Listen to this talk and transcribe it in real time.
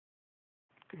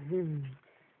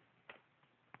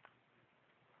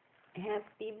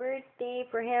Happy birthday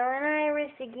for Helen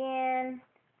Iris again.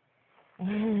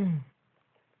 Hi,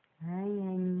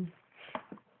 honey.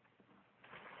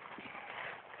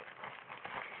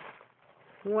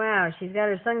 Wow, she's got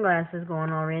her sunglasses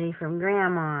going already from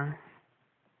Grandma.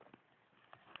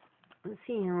 Let's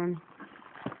see, Helen.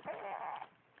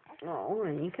 Oh,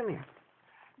 honey, come here.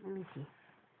 Let me see.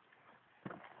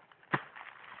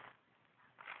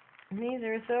 These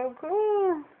are so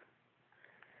cool.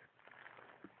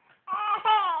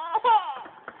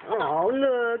 Oh,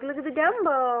 look at the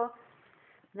Dumbo.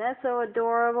 That's so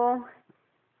adorable.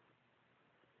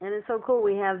 And it's so cool.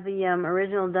 We have the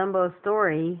original Dumbo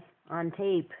story on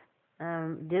tape,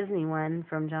 Disney one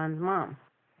from John's mom.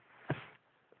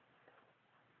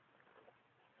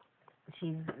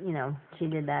 She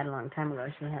did that a long time ago.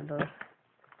 She had those.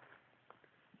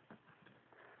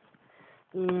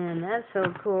 And that's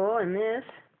so cool. And this,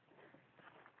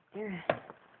 here,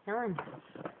 Helen,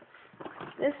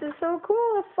 this is so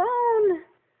cool, a phone.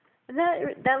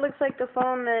 That looks like the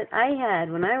phone that I had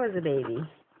when I was a baby.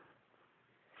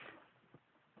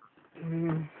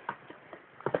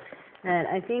 That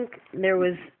I think there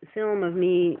was film of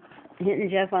me hitting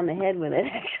Jeff on the head with it,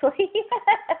 actually.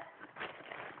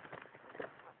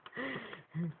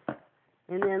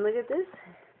 And then look at this,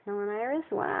 Helen Iris.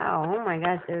 Wow, oh my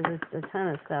gosh, there's a ton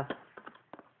of stuff.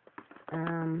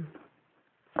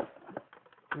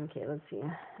 Okay, let's see.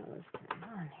 What's going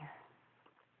on here?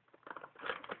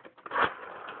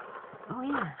 Oh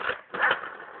yeah.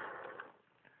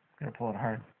 Gotta pull it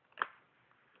hard.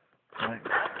 Right.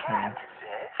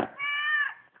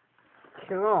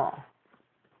 Cool.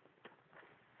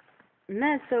 And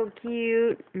that's so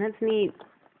cute. And that's neat.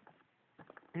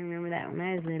 I remember that when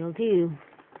I was little too.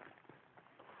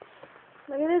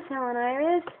 Look at this, Helen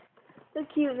Iris. The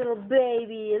cute little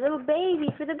baby. A little baby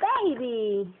for the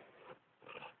baby.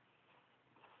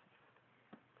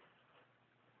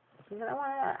 She said,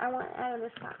 I want it out of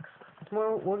this box.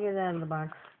 We'll get it out of the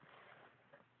box.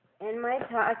 And my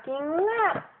talking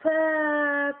lap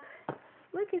pup.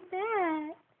 Look at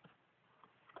that.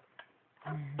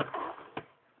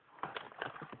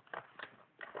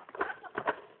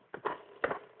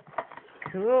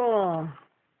 Cool.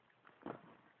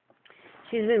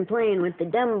 She's been playing with the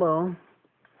Dumbo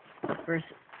for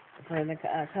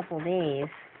a couple days.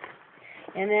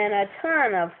 And then a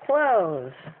ton of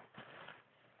clothes.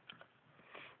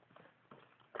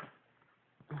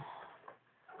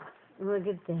 Look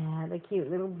at that, the cute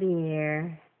little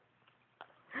bear.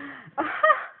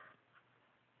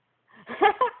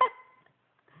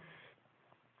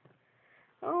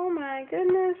 Oh my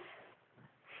goodness.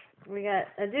 We got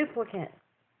a duplicate.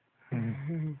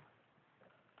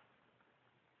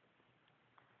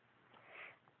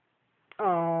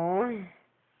 Oh,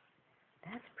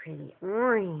 that's pretty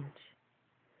orange.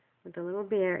 With the little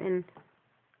bear. And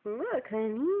look,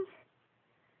 honey.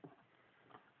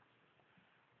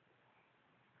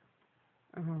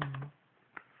 Oh.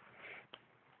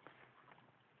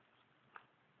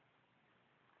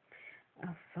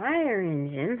 A fire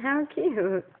engine? How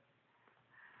cute.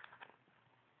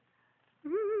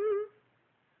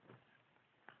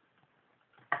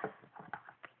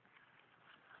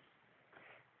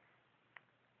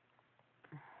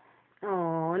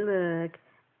 Oh, look.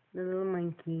 The little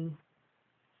monkey.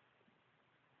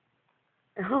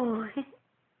 Oh.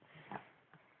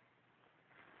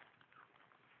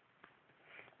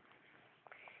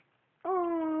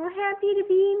 Oh, happy to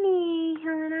be me,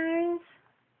 Helen Iris.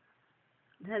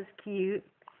 That's cute.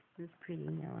 That's pretty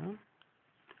yellow.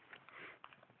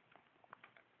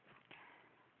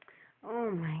 Oh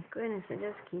my goodness, it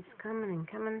just keeps coming and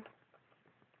coming.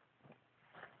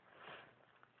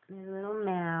 There's a little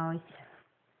mouse.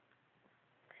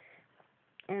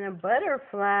 And a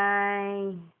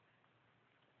butterfly.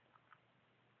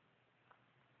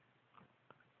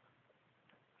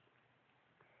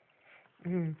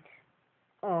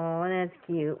 Oh, that's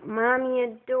cute. Mommy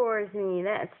adores me.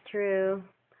 That's true.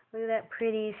 Look at that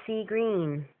pretty sea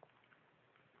green.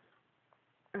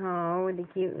 Oh, with the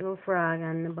cute little frog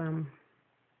on the bum.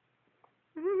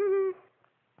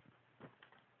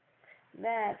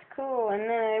 That's cool. And then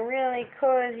a really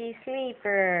cozy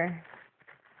sleeper.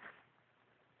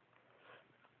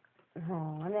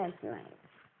 Oh, that's nice.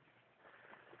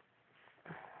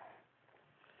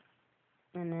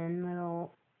 And then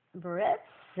little Brett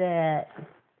set.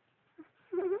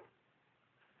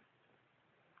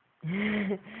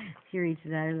 She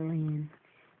reaches out her little hand.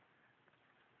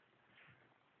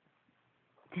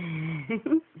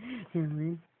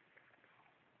 Helen.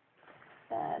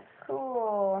 That's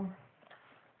cool.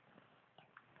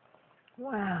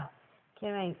 Wow.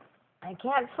 I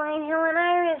can't find Helen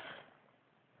Iris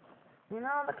in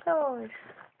all the clothes.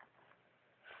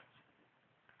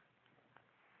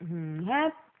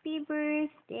 Happy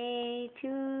birthday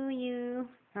to you.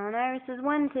 Helen Iris is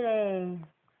 1 today.